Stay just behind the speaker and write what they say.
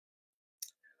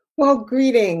Well,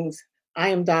 greetings. I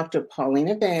am Dr.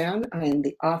 Paulina Van. I am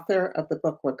the author of the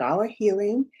book Regala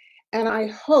Healing, and I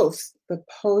host the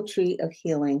Poetry of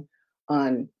Healing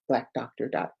on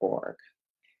blackdoctor.org.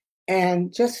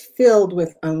 And just filled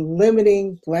with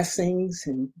unlimited blessings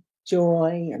and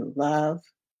joy and love.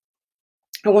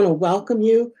 I want to welcome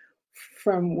you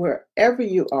from wherever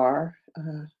you are,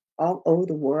 all over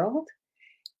the world.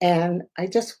 And I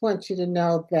just want you to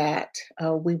know that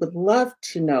we would love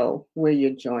to know where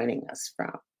you're joining us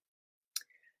from.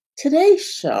 Today's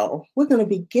show, we're going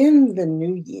to begin the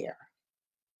new year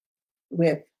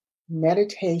with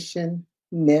meditation,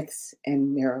 myths,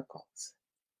 and miracles.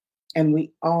 And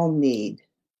we all need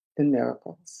the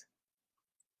miracles.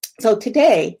 So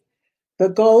today, the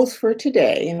goals for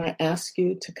today, and I ask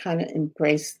you to kind of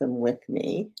embrace them with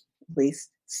me, at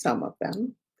least some of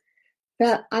them,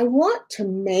 that I want to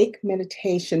make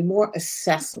meditation more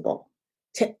accessible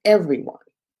to everyone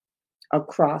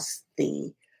across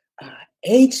the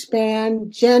age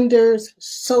span, genders,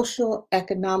 social,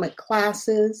 economic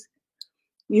classes.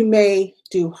 You may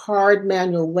do hard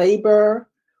manual labor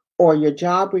or your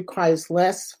job requires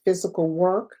less physical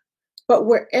work, but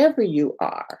wherever you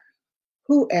are,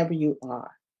 whoever you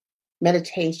are,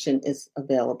 meditation is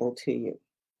available to you.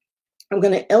 I'm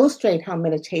going to illustrate how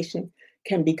meditation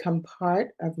can become part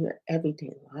of your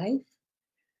everyday life,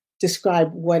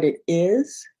 describe what it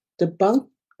is, debunk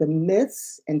the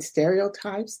myths and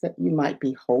stereotypes that you might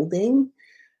be holding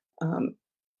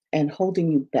and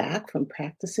holding you back from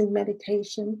practicing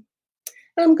meditation.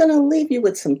 And I'm going to leave you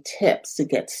with some tips to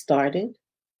get started,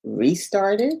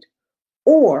 restarted,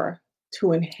 or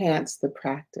to enhance the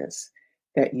practice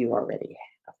that you already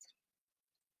have.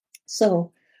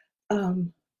 So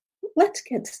let's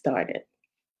get started.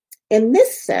 In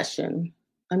this session,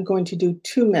 I'm going to do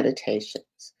two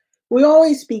meditations. We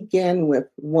always begin with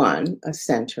one, a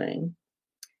centering,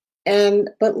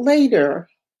 but later,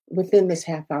 within this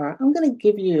half hour, I'm going to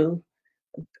give you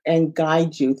and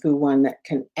guide you through one that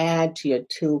can add to your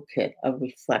toolkit of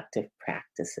reflective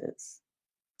practices.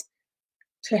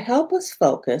 To help us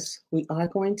focus, we are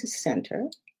going to center.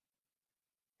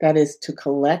 That is to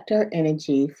collect our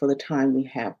energy for the time we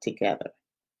have together.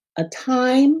 A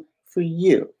time for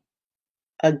you,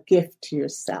 a gift to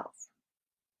yourself.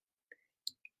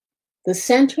 The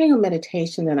centering of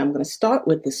meditation that I'm going to start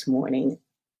with this morning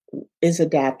is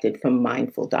adapted from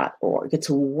mindful.org. It's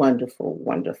a wonderful,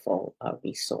 wonderful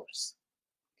resource.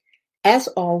 As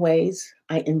always,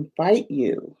 I invite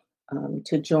you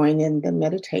to join in the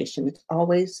meditation. It's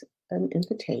always an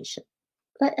invitation,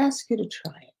 but I ask you to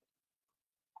try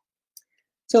it.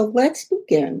 So let's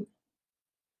begin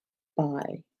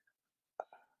by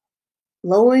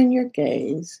lowering your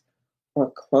gaze or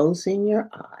closing your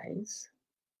eyes.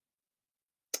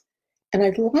 And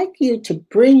I'd like you to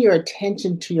bring your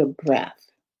attention to your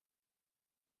breath,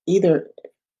 either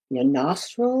your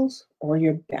nostrils or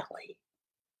your belly,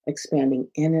 expanding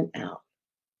in and out,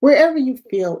 wherever you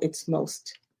feel it's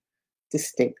most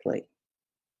distinctly.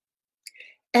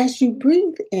 As you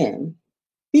breathe in,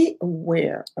 be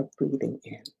aware of breathing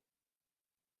in.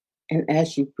 And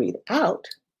as you breathe out,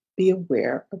 be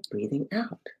aware of breathing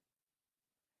out.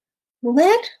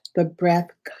 Let the breath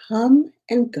come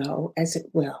and go as it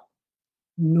will,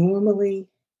 normally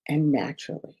and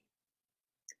naturally.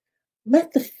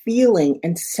 Let the feeling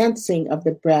and sensing of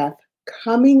the breath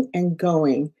coming and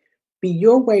going be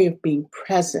your way of being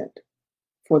present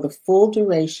for the full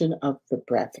duration of the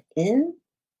breath in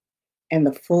and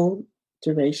the full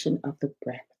duration of the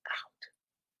breath out.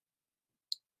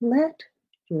 Let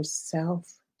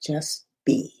yourself just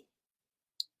be.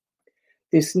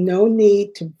 There's no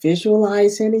need to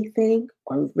visualize anything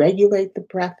or regulate the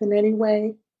breath in any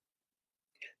way.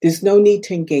 There's no need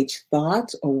to engage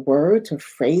thoughts or words or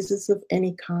phrases of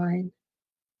any kind.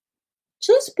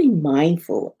 Just be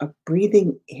mindful of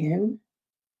breathing in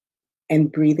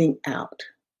and breathing out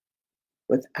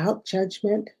without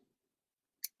judgment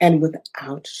and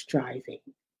without striving.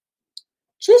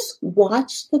 Just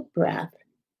watch the breath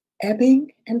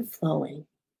ebbing and flowing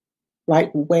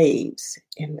like waves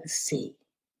in the sea.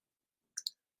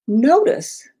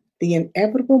 Notice the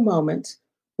inevitable moments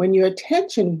when your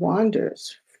attention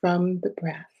wanders from the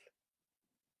breath.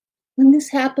 When this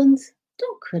happens,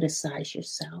 don't criticize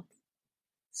yourself.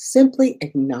 Simply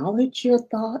acknowledge your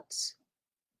thoughts,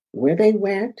 where they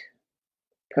went,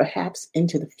 perhaps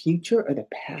into the future or the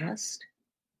past,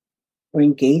 or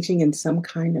engaging in some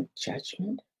kind of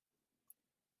judgment.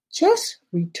 Just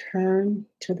return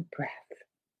to the breath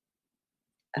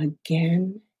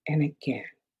again and again,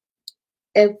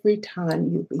 every time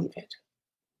you leave it.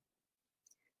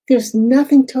 There's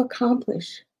nothing to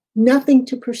accomplish, nothing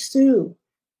to pursue,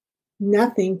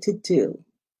 nothing to do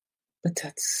but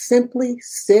to simply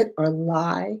sit or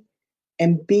lie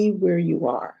and be where you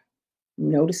are,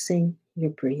 noticing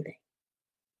your breathing.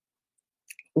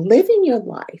 Living your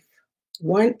life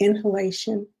one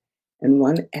inhalation and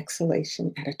one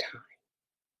exhalation at a time.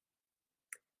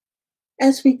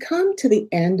 As we come to the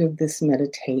end of this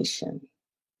meditation,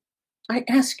 I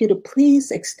ask you to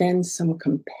please extend some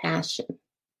compassion,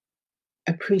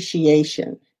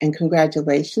 appreciation, and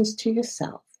congratulations to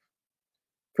yourself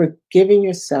for giving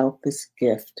yourself this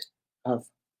gift of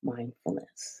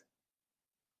mindfulness.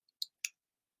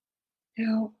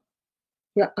 Now,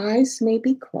 your eyes may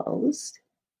be closed,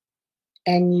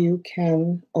 and you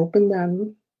can open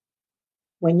them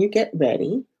when you get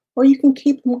ready, or you can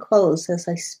keep them closed as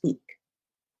I speak.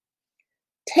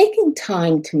 Taking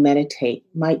time to meditate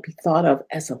might be thought of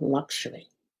as a luxury,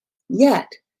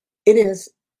 yet it is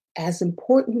as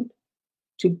important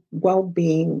to well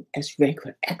being as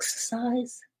regular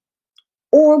exercise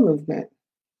or movement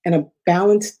and a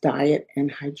balanced diet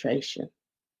and hydration.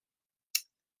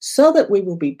 So that we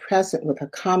will be present with a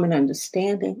common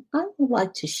understanding, I would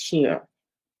like to share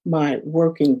my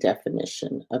working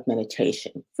definition of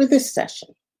meditation for this session.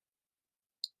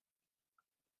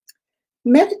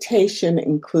 Meditation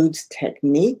includes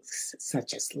techniques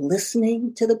such as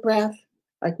listening to the breath,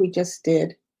 like we just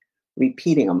did,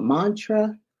 repeating a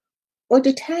mantra, or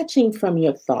detaching from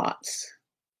your thoughts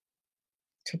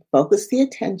to focus the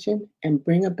attention and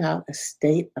bring about a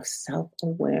state of self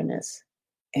awareness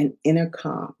and inner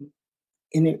calm,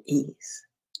 inner ease.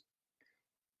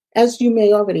 As you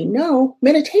may already know,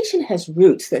 meditation has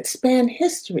roots that span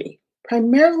history,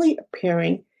 primarily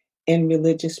appearing in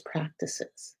religious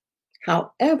practices.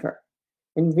 However,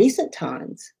 in recent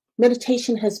times,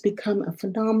 meditation has become a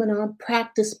phenomenon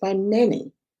practiced by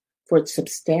many for its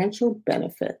substantial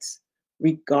benefits,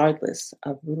 regardless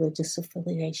of religious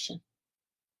affiliation.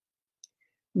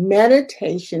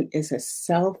 Meditation is a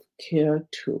self-care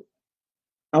tool.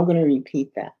 I'm going to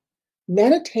repeat that.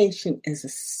 Meditation is a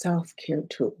self-care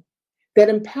tool that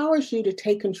empowers you to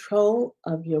take control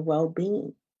of your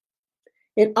well-being.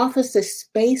 It offers a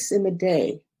space in the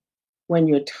day when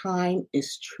your time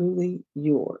is truly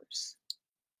yours.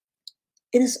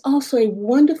 It is also a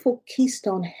wonderful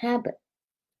keystone habit,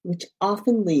 which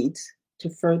often leads to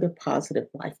further positive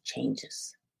life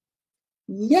changes.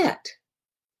 Yet,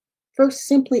 first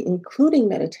simply including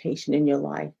meditation in your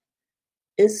life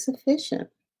is sufficient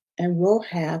and will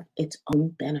have its own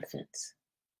benefits.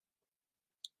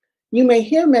 You may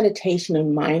hear meditation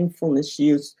and mindfulness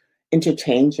used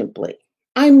interchangeably.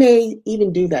 I may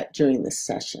even do that during this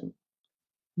session.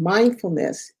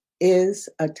 Mindfulness is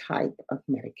a type of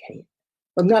medication.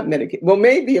 Well, not medication. Well,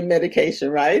 maybe a medication,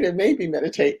 right? It may be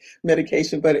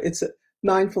medication, but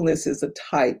mindfulness is a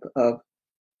type of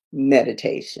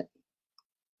meditation.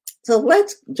 So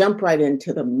let's jump right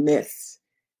into the myths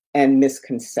and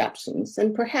misconceptions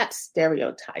and perhaps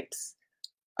stereotypes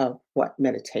of what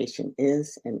meditation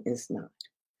is and is not.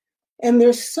 And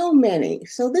there's so many.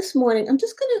 So this morning, I'm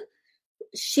just going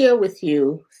to share with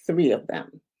you 3 of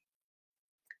them.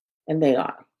 And they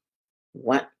are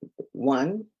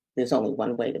one, there's only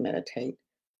one way to meditate.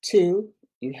 2,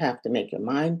 you have to make your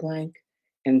mind blank.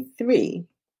 And 3,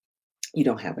 you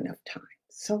don't have enough time.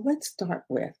 So let's start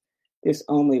with there's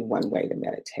only one way to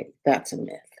meditate. That's a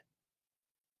myth.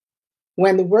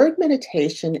 When the word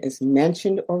meditation is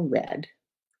mentioned or read,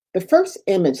 the first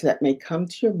image that may come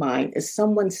to your mind is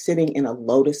someone sitting in a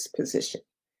lotus position.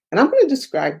 And I'm going to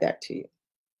describe that to you.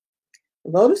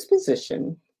 Lotus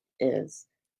position is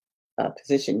a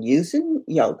position used in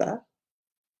yoga.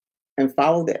 And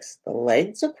follow this. The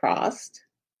legs are crossed.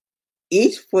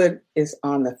 Each foot is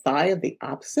on the thigh of the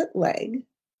opposite leg.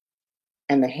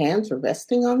 And the hands are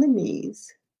resting on the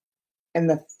knees. And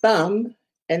the thumb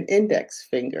and index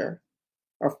finger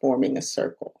are forming a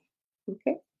circle.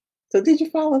 Okay? So did you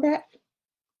follow that?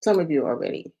 Some of you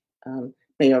already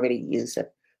may already use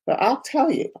it. But I'll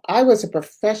tell you, I was a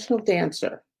professional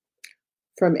dancer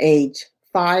from age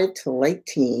 5 to late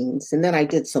teens. And then I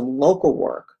did some local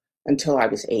work until I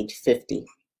was age 50.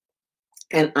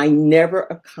 And I never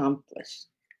accomplished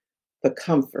the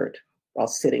comfort while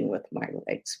sitting with my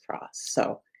legs crossed.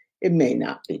 So it may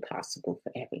not be possible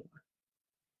for everyone.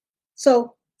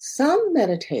 So some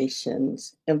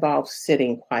meditations involve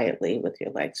sitting quietly with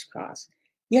your legs crossed,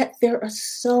 yet there are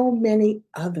so many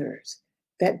others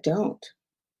that don't.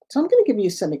 So I'm going to give you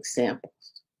some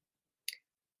examples.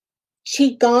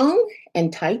 Qigong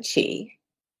and Tai Chi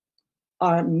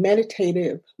are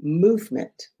meditative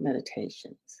movement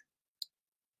meditations.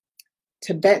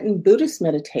 Tibetan Buddhist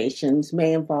meditations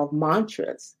may involve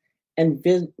mantras and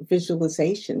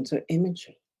visualizations or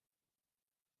imagery.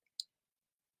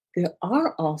 There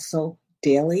are also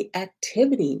daily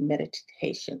activity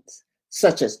meditations,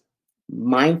 such as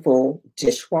mindful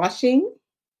dishwashing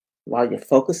while you're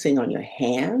focusing on your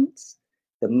hands,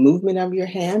 the movement of your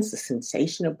hands, the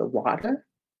sensation of the water,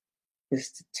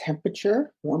 is the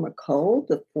temperature, warm or cold,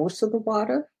 the force of the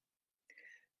water.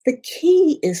 The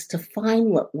key is to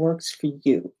find what works for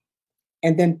you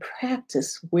and then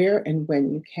practice where and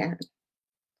when you can.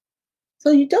 So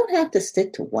you don't have to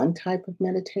stick to one type of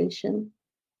meditation,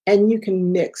 and you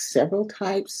can mix several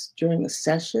types during a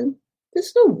session.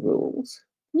 There's no rules.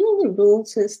 The only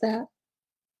rules is that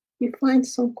you find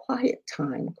some quiet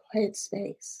time, quiet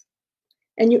space,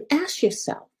 and you ask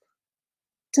yourself,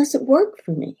 does it work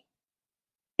for me?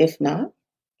 If not,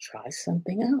 try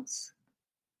something else.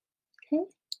 Okay?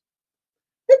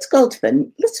 Let's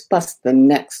bust the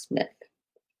next myth,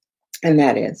 and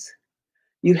that is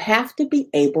you have to be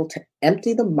able to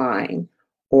empty the mind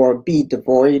or be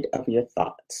devoid of your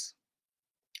thoughts.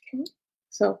 Okay?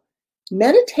 So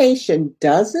meditation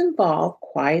does involve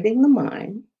quieting the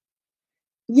mind,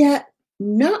 yet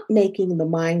not making the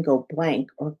mind go blank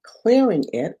or clearing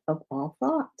it of all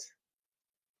thoughts.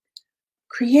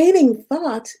 Creating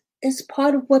thoughts is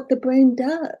part of what the brain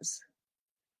does.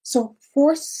 So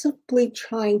forcibly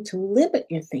trying to limit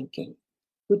your thinking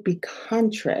would be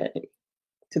contrary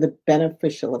to the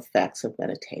beneficial effects of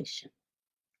meditation.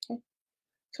 Okay?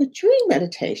 So during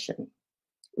meditation,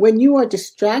 when you are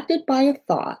distracted by a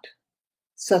thought,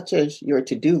 such as your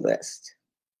to-do list,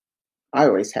 I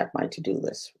always have my to-do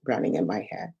list running in my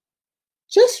head,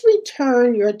 just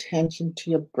return your attention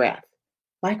to your breath,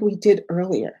 like we did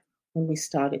earlier when we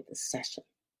started this session.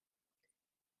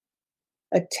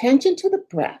 Attention to the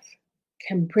breath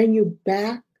can bring you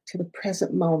back to the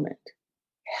present moment,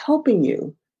 helping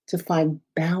you to find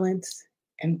balance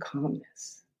and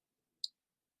calmness.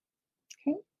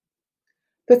 Okay?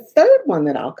 The third one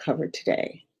that I'll cover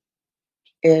today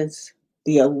is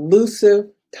the elusive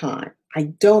time. I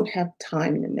don't have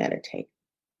time to meditate.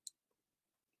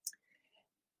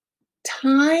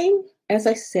 Time, as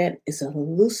I said, is an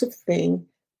elusive thing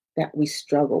that we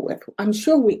struggle with. I'm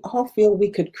sure we all feel we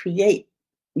could create,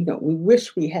 we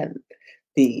wish we had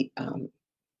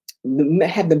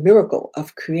have the miracle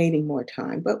of creating more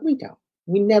time, but we don't.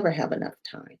 We never have enough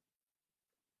time.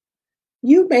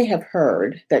 You may have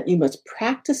heard that you must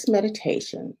practice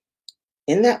meditation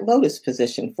in that lotus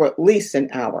position for at least an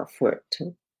hour for it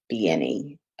to be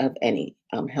any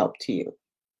help to you.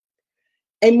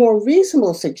 A more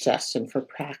reasonable suggestion for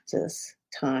practice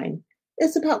time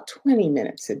is about 20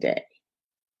 minutes a day.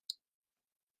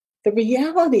 The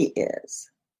reality is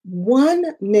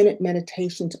 1-minute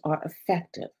meditations are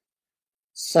effective,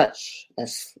 such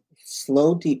as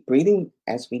slow, deep breathing,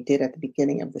 as we did at the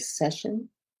beginning of the session.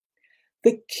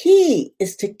 The key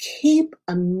is to keep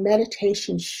a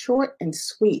meditation short and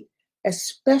sweet,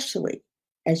 especially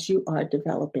as you are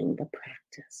developing the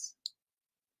practice.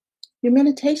 Your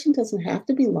meditation doesn't have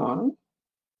to be long.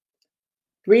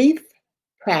 Brief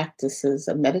practices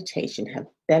of meditation have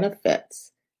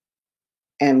benefits,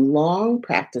 and long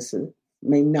practices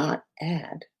may not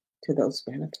add to those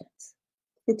benefits.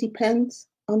 It depends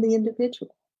on the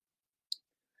individual.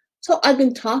 So I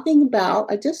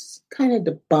just kind of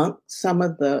debunked some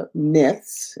of the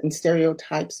myths and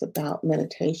stereotypes about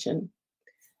meditation.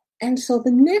 And so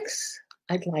the next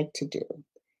I'd like to do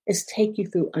is take you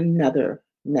through another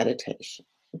meditation,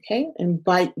 okay?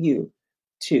 Invite you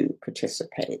to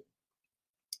participate.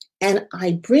 And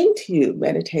I bring to you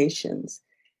meditations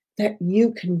that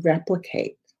you can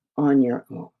replicate on your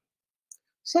own.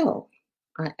 So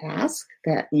I ask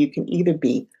that you can either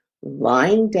be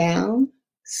lying down,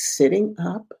 sitting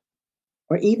up,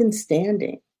 or even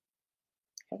standing.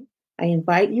 Okay? I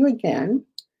invite you again,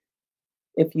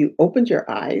 if you opened your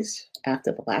eyes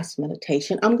after the last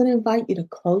meditation, I'm going to invite you to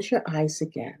close your eyes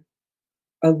again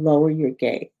or lower your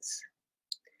gaze.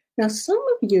 Now, some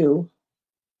of you,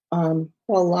 a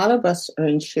lot of us are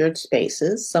in shared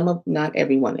spaces. Not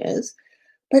everyone is.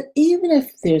 But even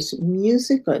if there's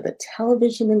music or the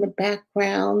television in the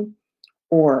background,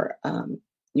 or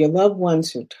your loved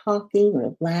ones are talking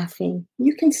or laughing,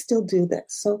 you can still do this.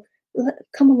 So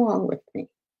come along with me.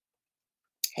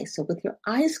 Okay, so with your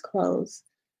eyes closed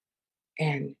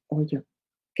or your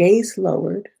gaze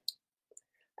lowered,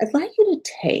 I'd like you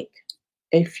to take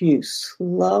a few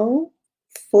slow,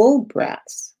 full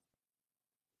breaths,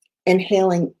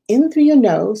 inhaling in through your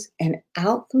nose and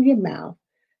out through your mouth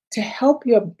to help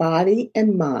your body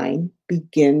and mind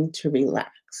begin to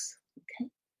relax. Okay,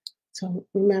 so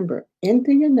remember, in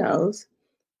through your nose,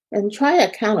 and try a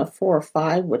count of 4 or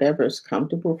 5, whatever is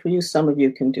comfortable for you. Some of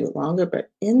you can do it longer, but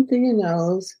in through your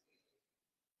nose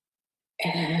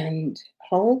and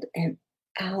hold and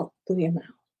out through your mouth.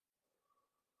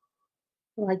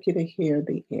 I'd like you to hear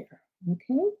the air,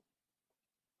 okay?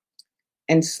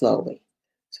 And slowly.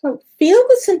 So feel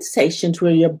the sensations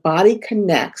where your body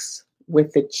connects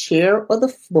with the chair or the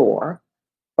floor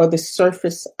or the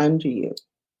surface under you.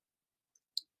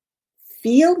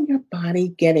 Feel your body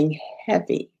getting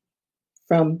heavy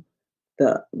from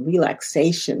the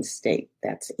relaxation state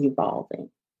that's evolving.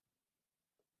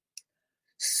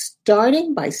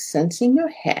 Starting by sensing your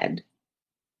head,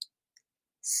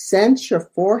 sense your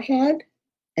forehead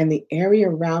and the area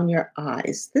around your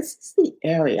eyes. This is the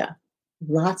area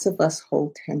lots of us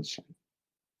hold tension.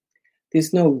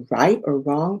 There's no right or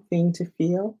wrong thing to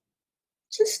feel.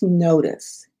 Just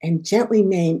notice and gently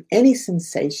name any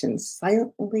sensations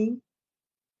silently,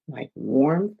 like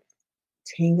warmth,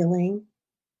 tingling,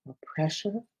 or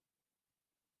pressure.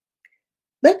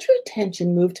 Let your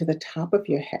attention move to the top of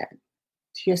your head,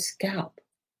 to your scalp,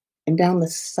 and down the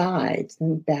sides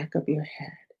and back of your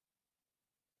head.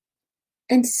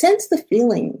 And sense the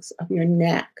feelings of your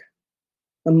neck,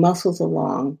 the muscles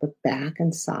along the back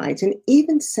and sides, and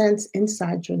even sense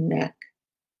inside your neck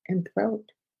and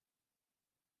throat.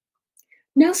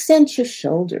 Now sense your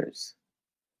shoulders,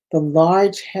 the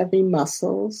large, heavy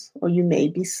muscles, or you may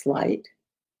be slight,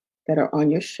 that are on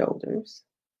your shoulders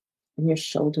and your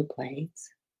shoulder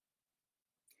blades.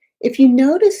 If you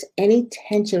notice any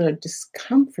tension or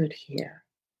discomfort here,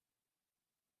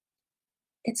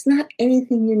 it's not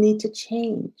anything you need to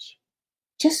change.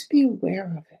 Just be aware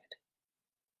of it.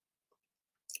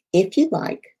 If you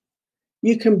like,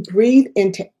 you can breathe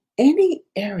into any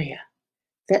area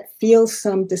that feels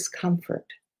some discomfort.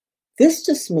 This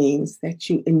just means that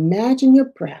you imagine your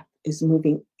breath is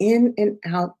moving in and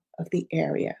out of the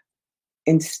area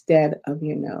instead of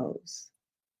your nose.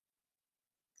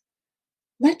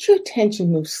 Let your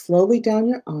attention move slowly down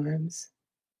your arms,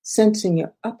 sensing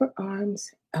your upper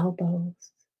arms,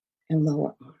 elbows, and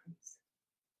lower arms.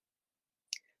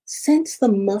 Sense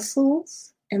the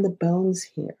muscles and the bones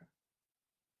here.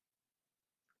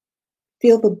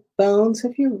 Feel the bones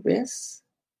of your wrists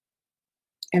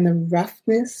and the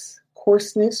roughness,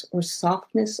 coarseness, or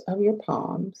softness of your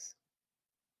palms.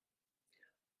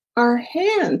 Our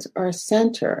hands are a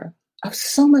center of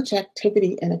so much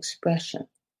activity and expression.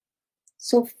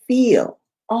 So feel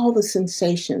all the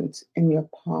sensations in your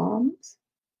palms,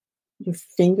 your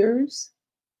fingers,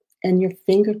 and your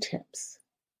fingertips.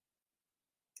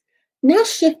 Now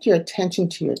shift your attention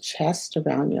to your chest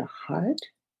around your heart,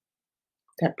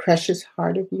 that precious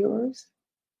heart of yours.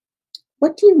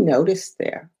 What do you notice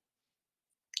there?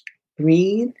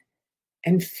 Breathe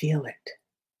and feel it.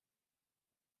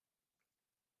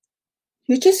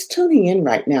 You're just tuning in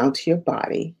right now to your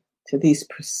body, to these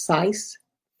precise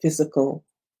physical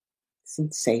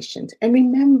sensations. And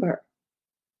remember,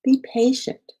 be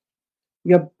patient.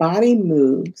 Your body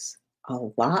moves a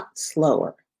lot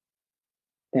slower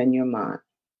than your mind.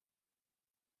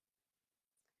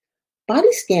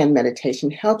 Body scan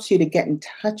meditation helps you to get in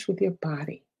touch with your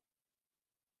body.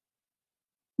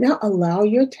 Now allow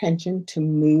your attention to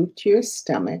move to your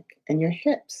stomach and your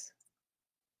hips.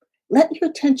 Let your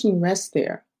attention rest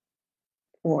there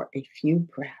for a few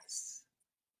breaths.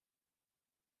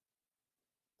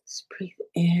 Just breathe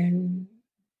in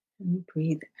and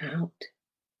breathe out.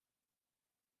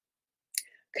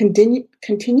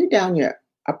 Continue down your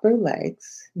upper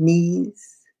legs,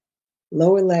 knees,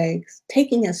 lower legs,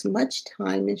 taking as much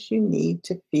time as you need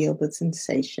to feel the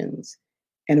sensations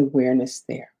and awareness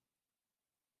there.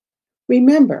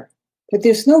 Remember that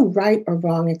there's no right or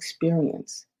wrong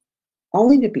experience,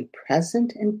 only to be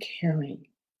present and caring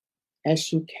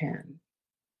as you can.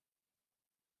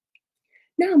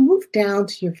 Now move down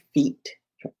to your feet,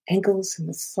 your ankles and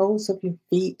the soles of your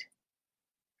feet,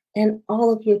 and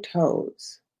all of your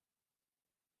toes.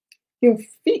 Your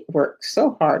feet work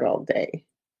so hard all day.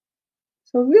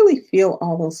 So really feel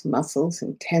all those muscles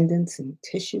and tendons and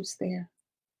tissues there.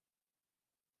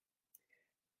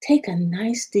 Take a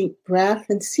nice deep breath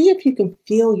and see if you can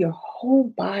feel your whole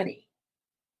body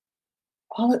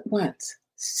all at once,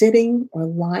 sitting or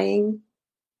lying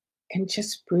and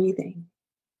just breathing.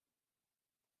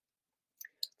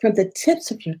 From the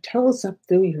tips of your toes up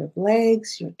through your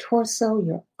legs, your torso,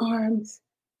 your arms,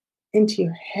 into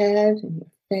your head and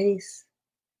your face,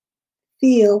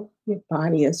 feel your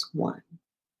body as one.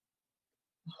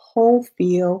 A whole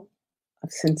field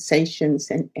of sensations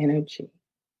and energy.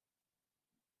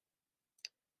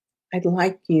 I'd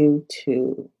like you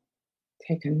to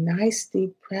take a nice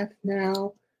deep breath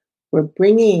now. We're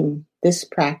bringing this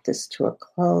practice to a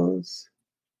close.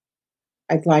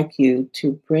 I'd like you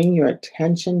to bring your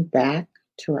attention back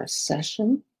to our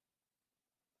session.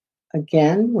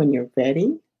 Again, when you're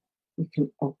ready, you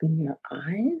can open your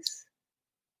eyes.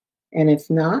 And if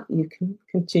not, you can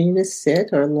continue to sit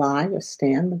or lie or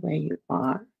stand the way you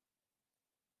are.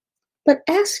 But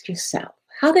ask yourself,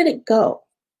 how did it go?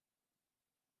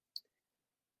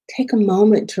 Take a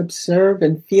moment to observe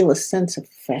and feel a sense of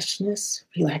freshness,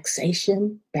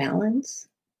 relaxation, balance.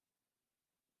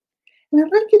 And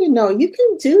I'd like you to know you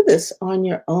can do this on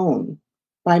your own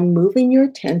by moving your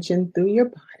attention through your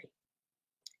body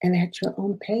and at your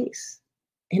own pace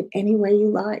in any way you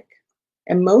like.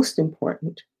 And most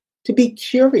important, to be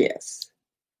curious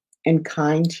and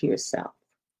kind to yourself.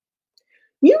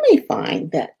 You may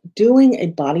find that doing a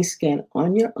body scan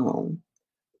on your own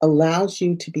allows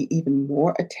you to be even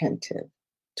more attentive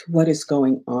to what is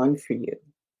going on for you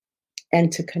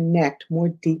and to connect more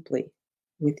deeply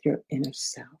with your inner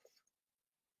self.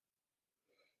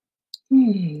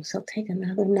 So take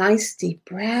another nice deep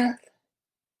breath.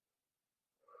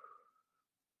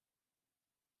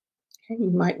 Okay,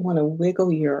 you might want to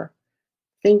wiggle your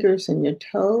fingers and your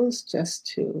toes just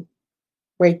to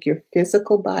wake your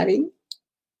physical body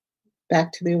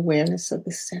back to the awareness of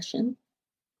the session.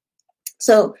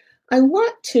 So I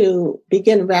want to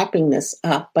begin wrapping this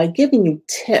up by giving you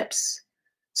tips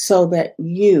so that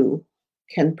you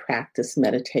can practice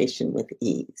meditation with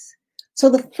ease. So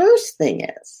the first thing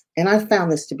is, and I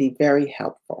found this to be very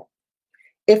helpful,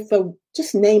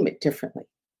 just name it differently.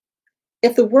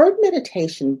 If the word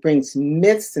meditation brings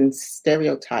myths and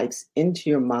stereotypes into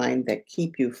your mind that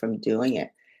keep you from doing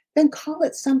it, then call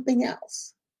it something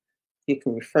else. You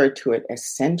can refer to it as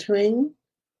centering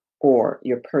or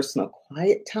your personal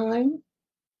quiet time.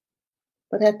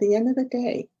 But at the end of the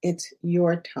day, it's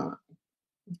your time.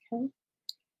 Okay.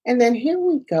 And then here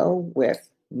we go with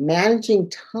managing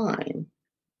time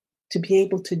to be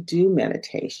able to do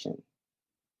meditation.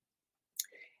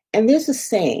 And there's a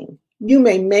saying, you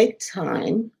may make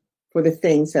time for the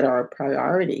things that are a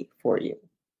priority for you.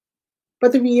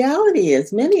 But the reality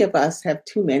is, many of us have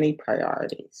too many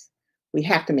priorities. We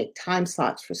have to make time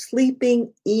slots for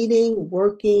sleeping, eating,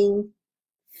 working,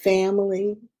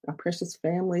 family, our precious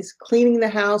families, cleaning the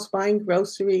house, buying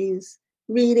groceries,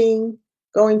 reading,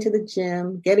 going to the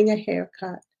gym, getting a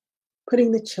haircut,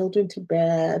 putting the children to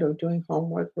bed or doing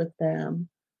homework with them,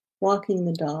 walking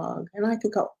the dog. And I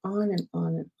could go on and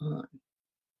on and on.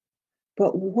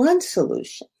 But one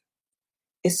solution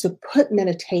is to put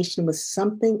meditation with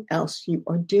something else you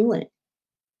are doing.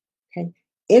 Okay?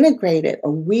 Integrate it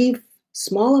or weave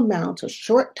small amounts or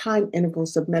short time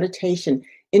intervals of meditation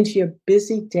into your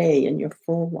busy day and your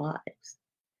full lives.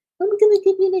 I'm going to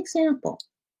give you an example.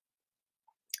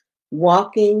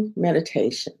 Walking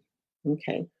meditation,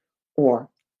 okay, or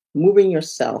moving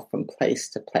yourself from place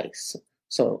to place.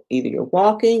 So either you're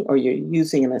walking or you're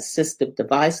using an assistive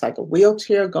device like a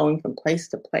wheelchair going from place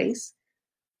to place,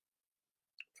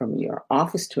 from your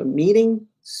office to a meeting,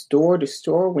 store to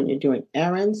store when you're doing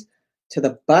errands, to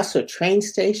the bus or train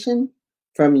station,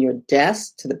 from your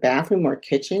desk to the bathroom or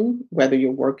kitchen, whether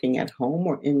you're working at home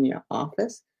or in your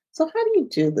office. So how do you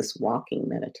do this walking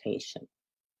meditation?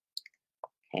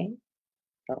 Okay,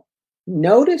 so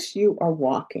notice you are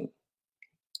walking.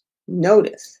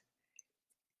 Notice.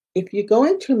 If you go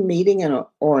into a meeting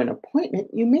or an appointment,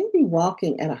 you may be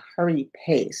walking at a hurried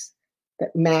pace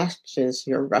that matches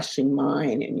your rushing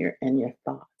mind and your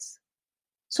thoughts.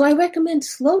 So I recommend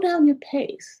slow down your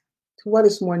pace to what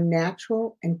is more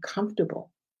natural and comfortable.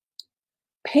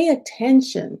 Pay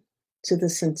attention to the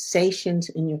sensations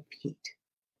in your feet.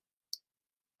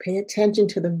 Pay attention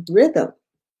to the rhythm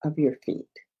of your feet.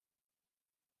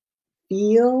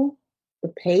 Feel the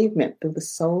pavement through the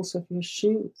soles of your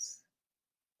shoes.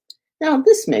 Now,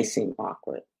 this may seem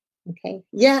awkward, okay?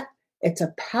 Yet, it's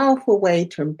a powerful way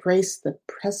to embrace the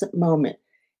present moment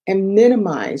and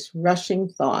minimize rushing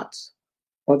thoughts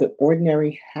or the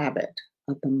ordinary habit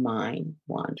of the mind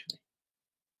wandering.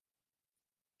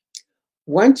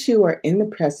 Once you are in the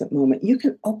present moment, you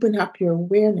can open up your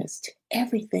awareness to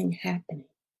everything happening.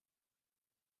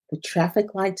 The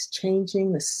traffic lights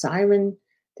changing, the siren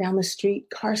down the street,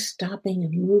 cars stopping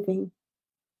and moving,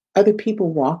 other people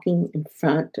walking in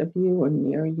front of you or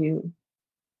near you.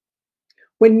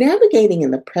 When navigating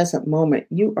in the present moment,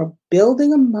 you are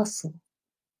building a muscle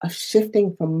of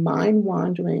shifting from mind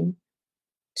wandering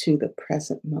to the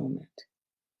present moment.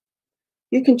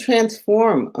 You can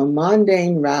transform a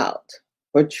mundane route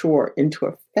or chore into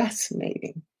a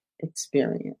fascinating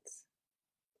experience.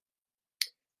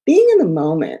 Being in the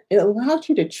moment, it allows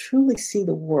you to truly see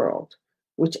the world,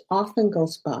 which often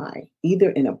goes by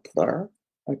either in a blur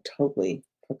or totally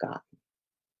forgotten.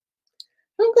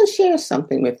 I'm going to share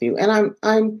something with you, and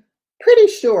I'm pretty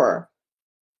sure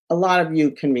a lot of you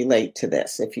can relate to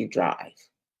this if you drive.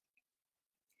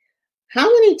 How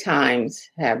many times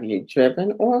have you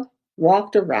driven or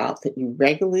walked a route that you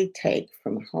regularly take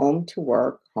from home to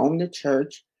work, home to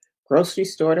church, grocery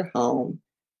store to home,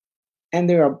 and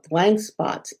there are blank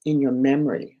spots in your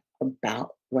memory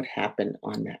about what happened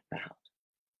on that route?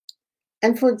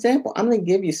 And for example, I'm going to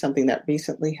give you something that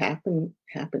recently happened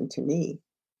to me.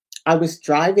 I was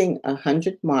driving a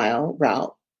 100-mile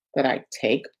route that I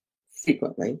take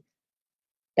frequently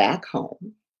back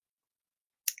home,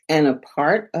 and a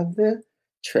part of the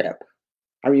trip,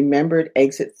 I remembered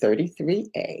exit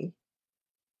 33A,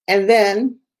 and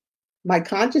then my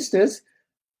consciousness,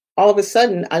 all of a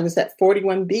sudden, I was at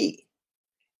 41B,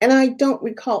 and I don't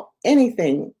recall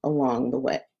anything along the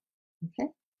way. Okay,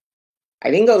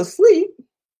 I didn't go to sleep,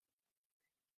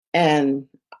 and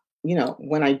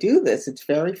when I do this, it's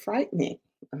very frightening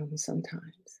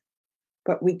sometimes.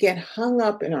 But we get hung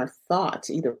up in our thoughts,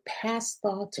 either past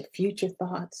thoughts or future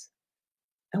thoughts,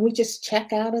 and we just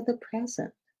check out of the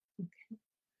present.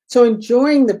 So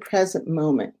enjoying the present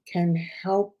moment can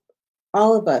help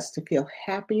all of us to feel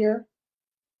happier,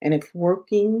 and if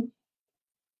working,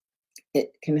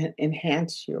 it can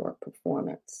enhance your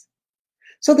performance.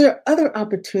 So there are other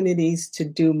opportunities to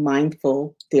do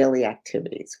mindful daily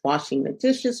activities: washing the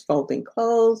dishes, folding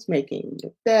clothes, making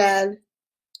your bed,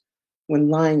 when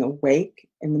lying awake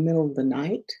in the middle of the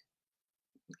night.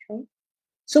 Okay?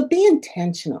 So be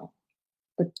intentional,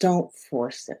 but don't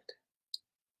force it.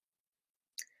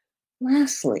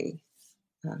 Lastly,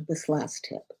 this last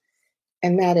tip,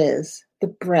 and that is the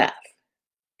breath.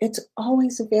 It's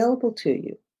always available to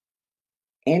you,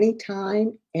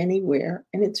 anytime, anywhere,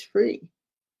 and it's free.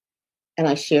 And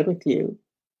I shared with you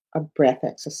a breath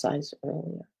exercise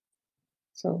earlier.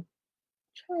 So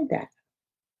try that.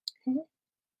 Okay?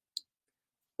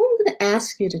 What I'm going to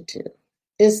ask you to do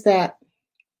is that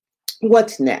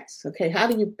what's next? Okay, how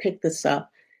do you pick this up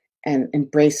and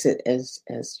embrace it as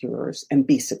yours and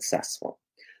be successful?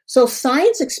 So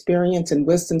science, experience, and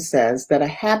wisdom says that a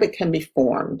habit can be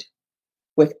formed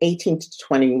with 18 to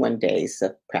 21 days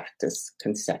of practice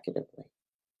consecutively.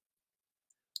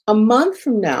 A month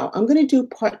from now, I'm going to do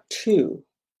part 2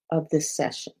 of this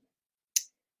session.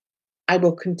 I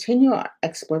will continue our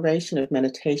exploration of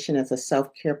meditation as a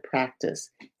self-care practice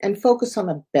and focus on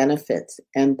the benefits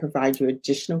and provide you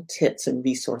additional tips and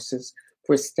resources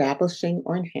for establishing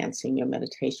or enhancing your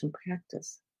meditation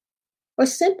practice, or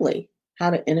simply how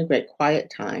to integrate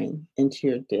quiet time into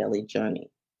your daily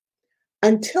journey.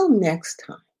 Until next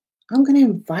time, I'm going to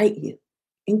invite you,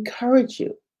 encourage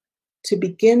you to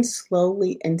begin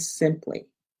slowly and simply.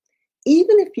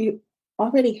 Even if you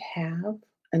already have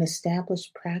an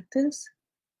established practice,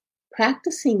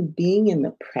 practicing being in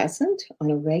the present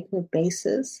on a regular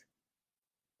basis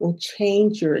will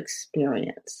change your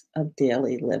experience of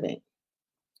daily living.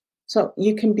 So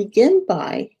you can begin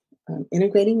by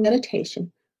integrating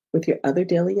meditation with your other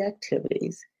daily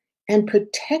activities and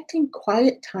protecting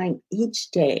quiet time each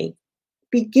day,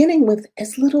 beginning with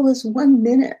as little as 1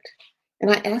 minute. And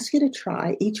I ask you to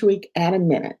try each week at a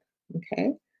minute,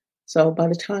 okay? So by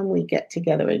the time we get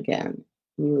together again,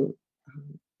 you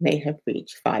may have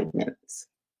reached 5 minutes.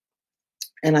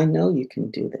 And I know you can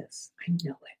do this. I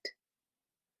know it.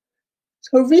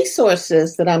 So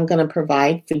resources that I'm going to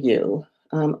provide for you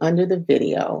under the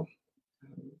video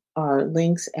are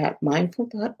links at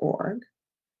mindful.org,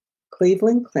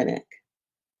 Cleveland Clinic,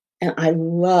 and I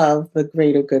love the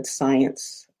Greater Good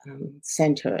Science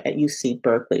Center at UC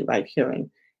Berkeley right here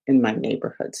in my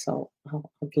neighborhood. So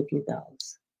I'll give you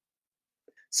those.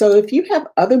 So if you have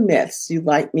other myths you'd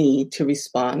like me to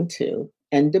respond to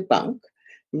and debunk,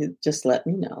 you just let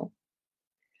me know.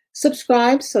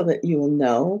 Subscribe so that you will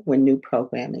know when new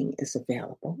programming is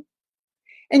available.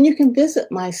 And you can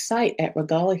visit my site at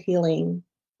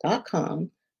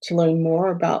regalahealing.com to learn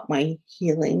more about my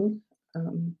healing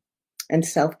and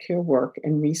self-care work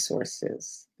and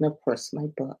resources, and of course, my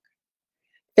book.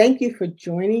 Thank you for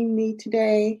joining me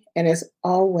today. And as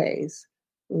always,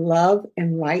 love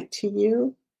and light to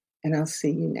you, and I'll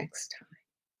see you next time.